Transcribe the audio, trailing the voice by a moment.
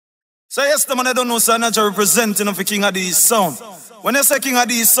So yes, the man I don't know, so I'm not representing of the King of these sound. When they say King of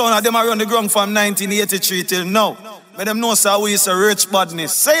these sound, I them around the Grung from 1983 till now. But them know so we is a rich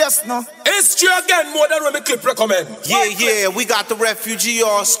badness. Say yes, no? History again, more than when the clip recommend. Yeah, we got the refugee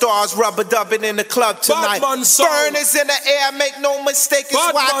all-stars rubber dubbing in the club tonight. Burn is in the air, make no mistake, it's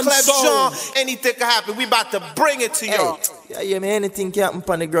Wyclef Jean. Anything can happen, we about to bring it to y'all. Yeah, man, anything can happen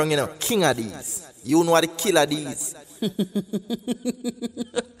on the Grung, you know. King of these. You know what the killer these.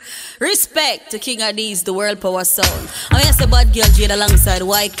 Respect to King of these, the world power sound. I mean, a bad girl Jade alongside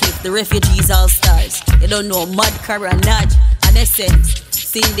Wyclef, the refugees all stars. You don't know Mad Cara Naj and Essence.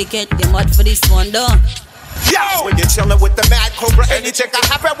 Syndicate, they mad for this one, though. Yo, when you're chillin' with the Mad Cobra, anything can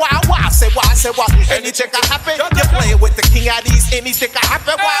happen. Why? Say why? Anything can happen. You're playing with the King of these, anything can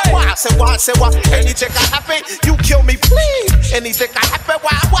happen. Why? Say why? Anything can happen. You kill me, please. Anything can happen.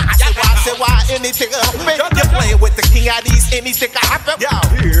 Why? Say why? Anything can happen. You're playing with the King of these, anything can happen. Yo,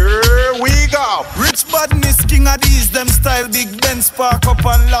 here we go. Rich badness, King of these, them style. Big Ben spark up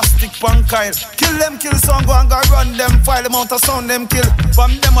and elastic pan Kyle. Kill them, kill some, go and go run them. File them out of sound, them kill.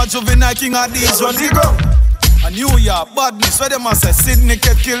 From them a juvenile King of these, run the ground. A New York badness, where them a say Sydney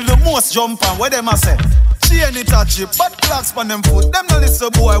can kill the most jump and where them a say chain it a chip, bad clocks on them foot. Them no listen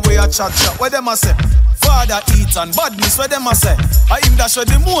boy where a chat where them a say Father eat and badness, where them a say I him that show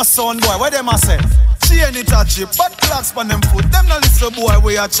the most son boy, where them a say chain it a chip, bad clocks on them foot. Them no listen boy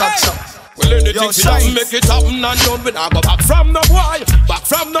where a chat Well, anything to happen, make it happen and done. We not go back from the boy,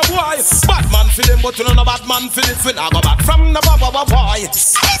 Bad man for them, but you know no bad man for this. We not go back from the boy.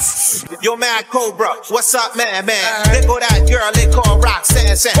 Yo, Mad Cobra, what's up, man? They go that girl, they call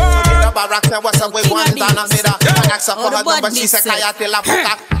Roxanne. Forget about Roxanne, what's up with one down on me? I asked her for her number, she said, Kayate la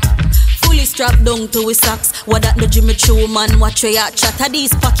puta. Fully strapped down to his socks. What that the Jimmy Choo man, watch where ya chat.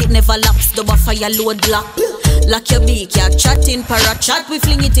 These pocket never laps, double fire load block. Lock your beak, ya chatting para chat. We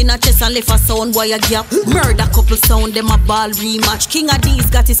fling it in a chest and left a sound boy a gap. Murder couple sound, them a ball rematch. King of these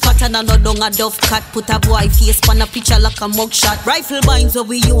got his pattern and no dung a dove cat. Put a boy face pan a picture like a mug shot. Rifle binds where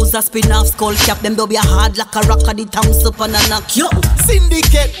we use a spin off skull cap. Them do be a hard like a rock of the tongues up and a knock. Yo,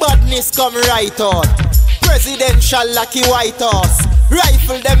 Syndicate badness come right out. Presidential lucky White House.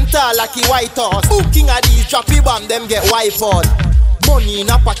 Rifle them tall lucky White House. King of these choppy bomb them get wiped out. Money in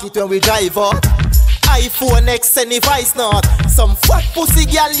a pocket when we drive out. iPhone X and the Vice not. Some fat pussy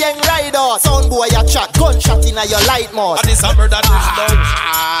girl yang ride out. Sound boy a chat, gunshot in a your light mouth. And this hammer that is loud.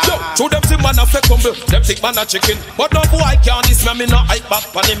 Yo, show them see man a fake humble, them think man a chicken. But no boy can't this me no hype back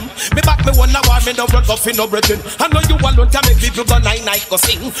on him. Me back me one hour, me no run off in no breathing. I know you alone can make people go night go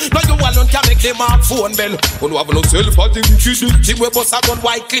sing. No you alone can make them mark phone bell. When you have no self for the thing we bust a gun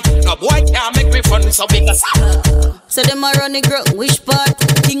white clip. No boy can't make me fun so big a sound. So them a run the Grung, which part?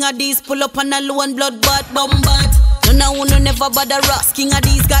 King of these pull up on a lone bloodbath bombard. No one never bother us. King of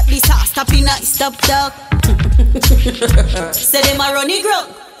these got this ass, stop in nice, stop talk. Say them a run the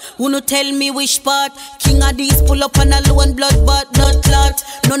Grung. Who no tell me which part? King of these pull up on a lone bloodbath, not clot.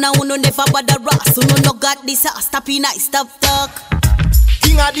 No never bother us. Who no got this ass, stop in nice, stop talk.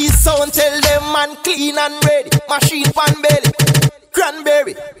 King of these sound tell them man clean and ready. Machine pan belly,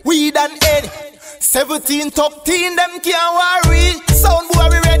 cranberry, weed and any. 17 top teen, them can't worry. Sound boy,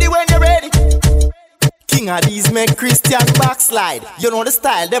 we ready when you're ready. King of these make Christian backslide. You know the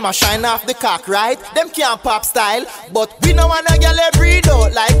style, them a shine off the cock, right? Them can't pop style, but we no wanna get a breed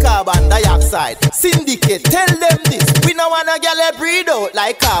out like carbon dioxide. Syndicate, tell them this. We no wanna get a breed out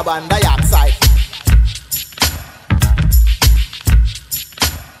like carbon dioxide.